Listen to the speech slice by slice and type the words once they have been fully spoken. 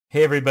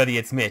Hey everybody,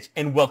 it's Mitch,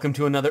 and welcome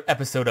to another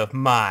episode of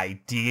my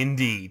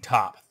D&D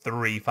Top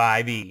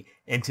 35E.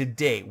 And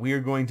today we are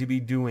going to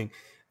be doing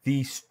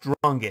the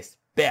strongest,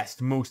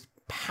 best, most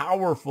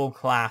powerful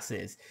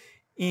classes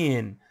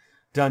in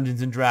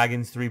Dungeons &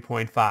 Dragons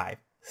 3.5.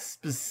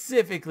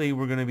 Specifically,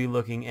 we're going to be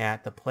looking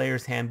at the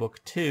Player's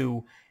Handbook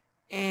 2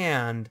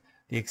 and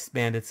the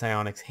Expanded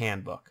Psionic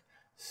Handbook.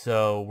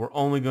 So we're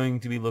only going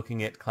to be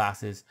looking at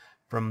classes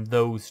from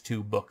those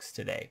two books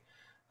today.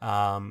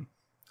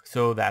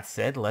 So that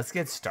said, let's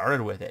get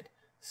started with it.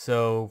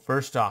 So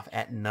first off,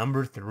 at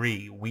number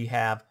 3, we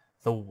have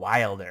the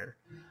Wilder.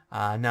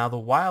 Now the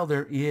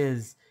Wilder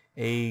is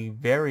a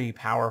very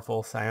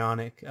powerful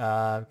psionic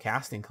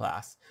casting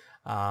class.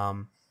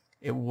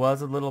 It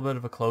was a little bit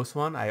of a close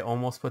one. I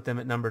almost put them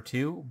at number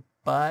 2,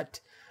 but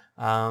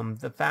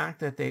the fact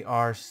that they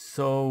are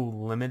so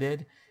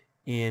limited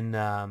in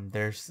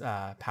their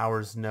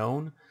powers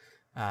known,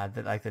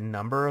 that like the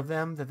number of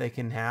them that they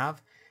can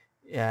have,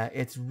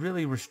 it's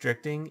really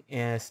restricting,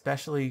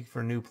 especially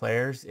for new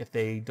players. If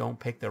they don't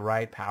pick the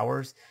right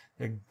powers,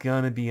 they're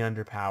gonna be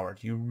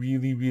underpowered. You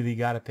really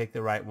got to pick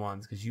the right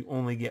ones because you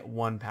only get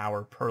 1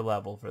 power per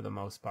level for the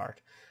most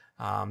part.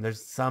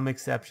 There's some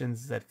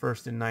exceptions at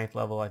 1st and 9th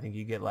level. I think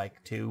you get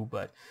like 2,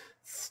 but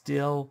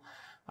still,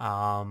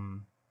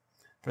 for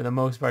the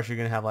most part, you're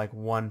gonna have like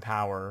 1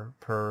 power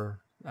per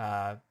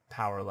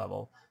power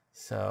level.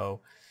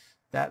 So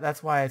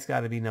that's why it's got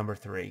to be number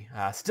 3.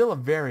 Still a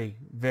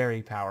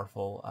very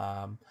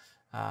powerful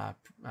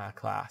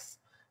class.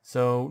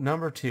 So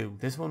number 2,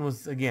 this one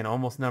was again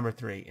almost number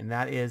 3, and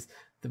that is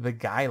the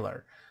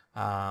Beguiler.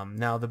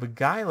 Now the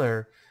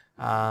Beguiler,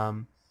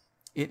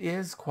 it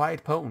is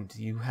quite potent.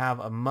 You have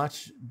a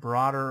much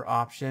broader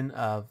option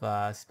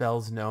of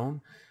spells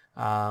known.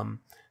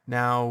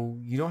 Now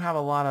you don't have a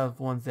lot of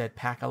ones that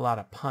pack a lot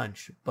of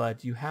punch,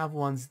 but you have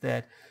ones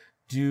that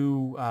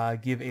do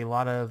give a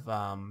lot of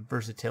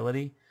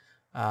versatility.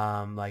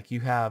 Like you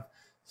have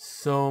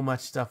so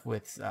much stuff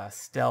with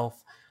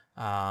stealth,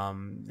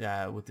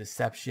 with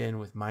deception,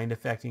 with mind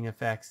affecting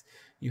effects.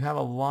 You have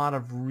a lot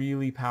of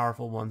really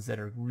powerful ones that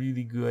are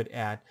really good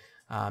at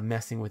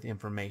messing with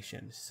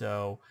information.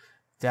 So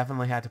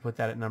definitely had to put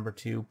that at number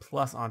 2.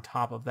 Plus on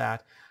top of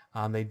that,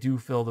 they do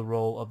fill the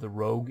role of the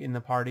rogue in the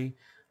party.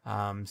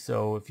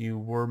 So if you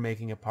were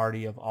making a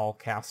party of all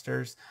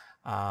casters,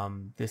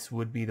 this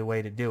would be the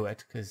way to do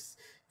it, because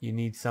you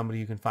need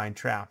somebody who can find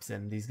traps,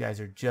 and these guys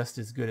are just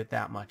as good at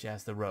that much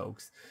as the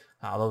rogues,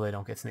 although they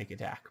don't get sneak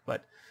attack.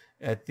 But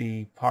at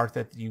the part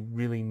that you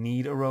really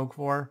need a rogue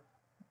for,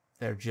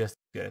 they're just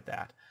good at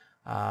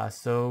that.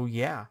 So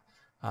yeah,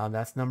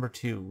 that's number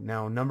 2.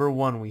 Now number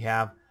 1, we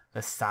have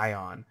the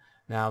Scion.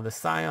 Now the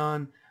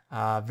Scion,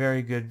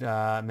 very good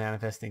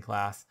manifesting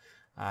class.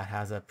 It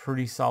has a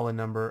pretty solid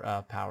number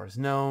of powers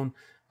known.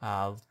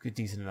 Good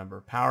decent number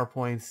of power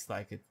points.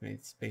 Like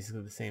it's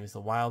basically the same as the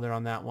Wilder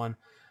on that one.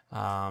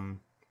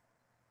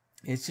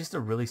 It's just a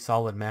really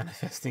solid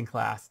manifesting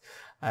class.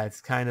 It's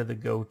kind of the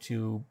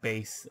go-to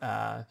base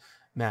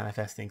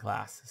manifesting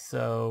class.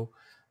 So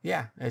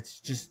yeah, it's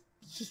just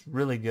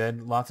really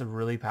good. Lots of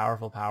really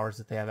powerful powers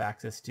that they have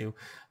access to.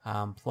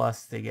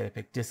 Plus they get to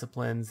pick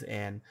disciplines,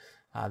 and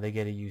they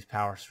get to use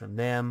powers from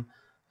them,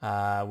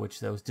 which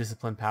those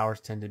discipline powers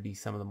tend to be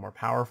some of the more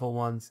powerful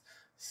ones.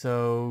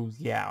 So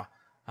yeah.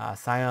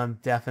 Scion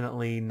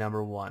definitely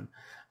number 1.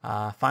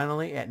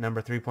 Finally, at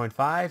number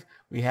 3.5,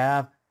 we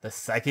have the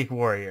Psychic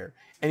Warrior.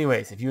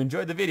 Anyways, if you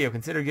enjoyed the video,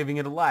 consider giving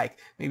it a like.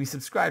 Maybe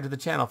subscribe to the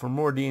channel for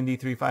more D&D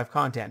 3.5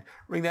 content.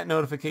 Ring that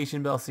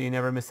notification bell so you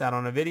never miss out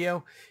on a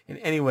video. And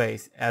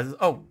anyways,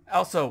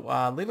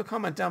 also leave a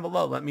comment down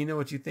below. Let me know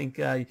what you think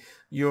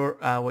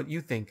what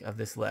you think of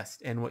this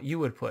list and what you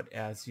would put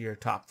as your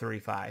top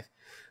 3.5.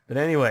 But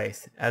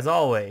anyways, as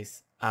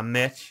always, I'm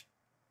Mitch,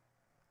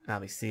 and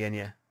I'll be seeing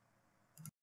you